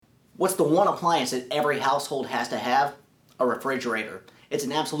What's the one appliance that every household has to have? A refrigerator. It's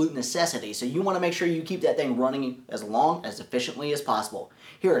an absolute necessity, so you want to make sure you keep that thing running as long, as efficiently as possible.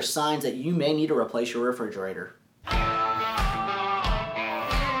 Here are signs that you may need to replace your refrigerator.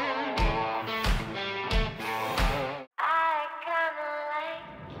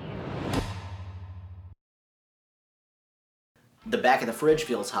 The back of the fridge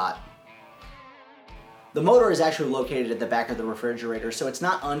feels hot. The motor is actually located at the back of the refrigerator, so it's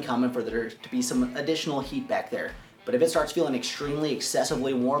not uncommon for there to be some additional heat back there. But if it starts feeling extremely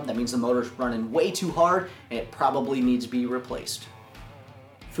excessively warm, that means the motor's running way too hard and it probably needs to be replaced.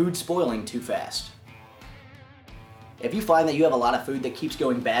 Food spoiling too fast. If you find that you have a lot of food that keeps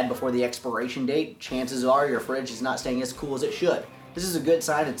going bad before the expiration date, chances are your fridge is not staying as cool as it should. This is a good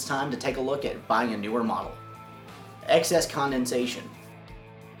sign it's time to take a look at buying a newer model. Excess condensation.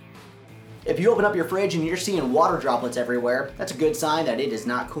 If you open up your fridge and you're seeing water droplets everywhere, that's a good sign that it is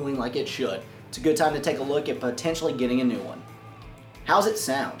not cooling like it should. It's a good time to take a look at potentially getting a new one. How's it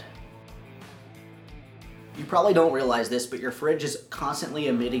sound? You probably don't realize this, but your fridge is constantly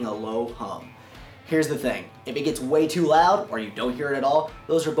emitting a low hum. Here's the thing, if it gets way too loud or you don't hear it at all,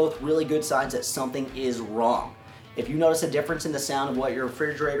 those are both really good signs that something is wrong. If you notice a difference in the sound of what your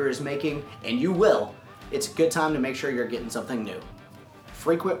refrigerator is making, and you will, it's a good time to make sure you're getting something new.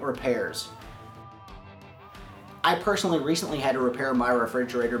 Frequent repairs. I personally recently had to repair my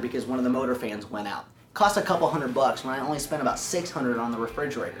refrigerator because one of the motor fans went out. Cost a couple $100 when I only spent about $600 on the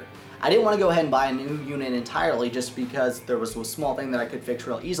refrigerator. I didn't want to go ahead and buy a new unit entirely just because there was a small thing that I could fix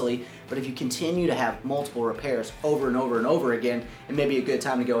real easily, but if you continue to have multiple repairs over and over and over again, it may be a good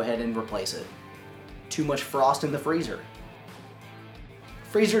time to go ahead and replace it. Too much frost in the freezer.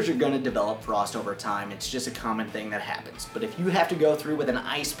 Freezers are going to develop frost over time. It's just a common thing that happens. But if you have to go through with an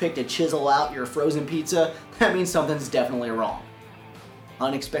ice pick to chisel out your frozen pizza, that means something's definitely wrong.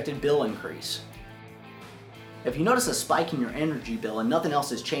 Unexpected bill increase. If you notice a spike in your energy bill and nothing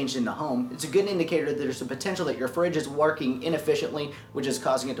else has changed in the home, it's a good indicator that there's a potential that your fridge is working inefficiently, which is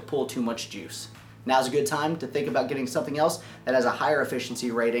causing it to pull too much juice. Now's a good time to think about getting something else that has a higher efficiency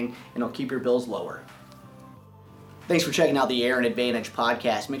rating and will keep your bills lower. Thanks for checking out the Aaron Advantage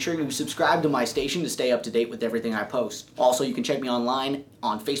podcast. Make sure you subscribe to my station to stay up to date with everything I post. Also, you can check me online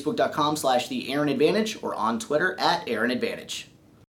on Facebook.com/The Aaron Advantage or on Twitter @AaronAdvantage.